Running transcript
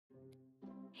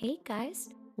Hey guys,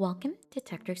 welcome to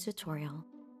TechTrick's tutorial.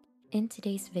 In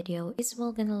today's video is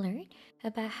we're gonna learn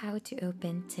about how to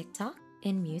open TikTok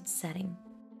in mute setting.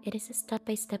 It is a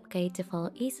step-by-step guide to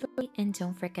follow easily, and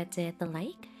don't forget to hit the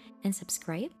like and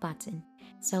subscribe button.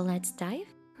 So let's dive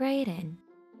right in.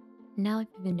 Now, if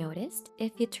you've noticed,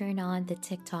 if you turn on the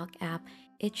TikTok app,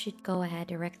 it should go ahead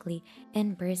directly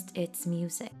and burst its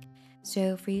music.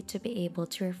 So for you to be able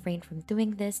to refrain from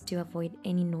doing this to avoid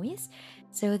any noise,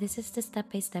 so this is the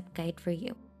step-by-step guide for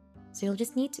you. So you'll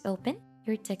just need to open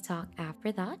your TikTok app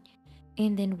for that.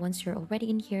 And then once you're already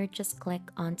in here, just click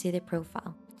onto the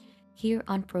profile. Here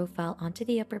on profile, onto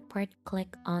the upper part,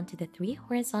 click onto the three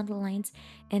horizontal lines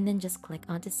and then just click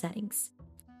onto settings.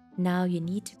 Now you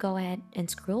need to go ahead and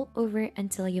scroll over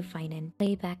until you find an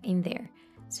playback in there.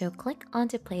 So click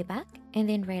onto playback, and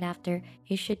then right after,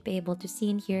 you should be able to see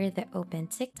in here the open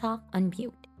TikTok on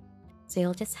mute. So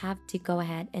you'll just have to go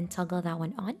ahead and toggle that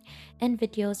one on, and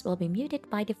videos will be muted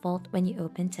by default when you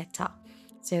open TikTok.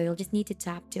 So you'll just need to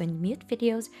tap to unmute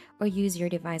videos or use your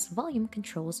device volume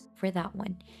controls for that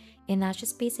one. And that's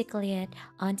just basically it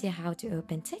onto how to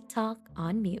open TikTok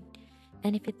on mute.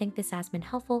 And if you think this has been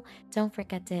helpful, don't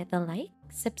forget to hit the like,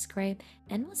 subscribe,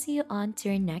 and we'll see you on to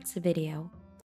your next video.